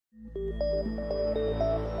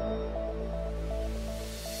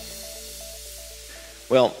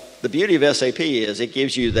Well, the beauty of SAP is it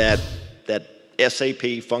gives you that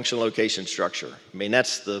SAP function location structure. I mean,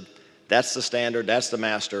 that's the standard, that's the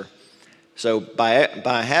master. So by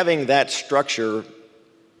having that structure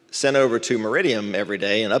sent over to Meridium every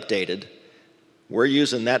day and updated, we're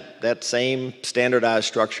using that same standardized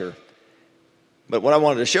structure. But what I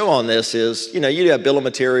wanted to show on this is, you have bill of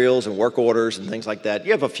materials and work orders and things like that.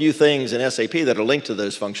 You have a few things in SAP that are linked to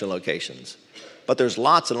those function locations. But there's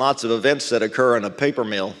lots and lots of events that occur in a paper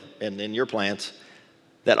mill and in your plants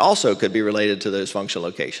that also could be related to those function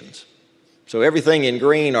locations. So everything in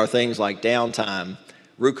green are things like downtime,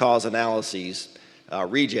 root cause analyses,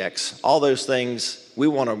 rejects, all those things. We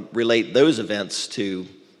want to relate those events to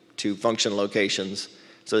function locations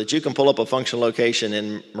so that you can pull up a function location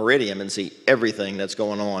in Meridium and see everything that's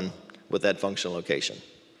going on with that function location.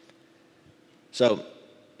 So,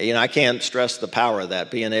 I can't stress the power of that,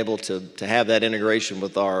 being able to have that integration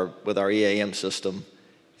with our EAM system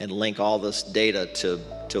and link all this data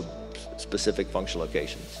to specific function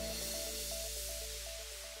locations.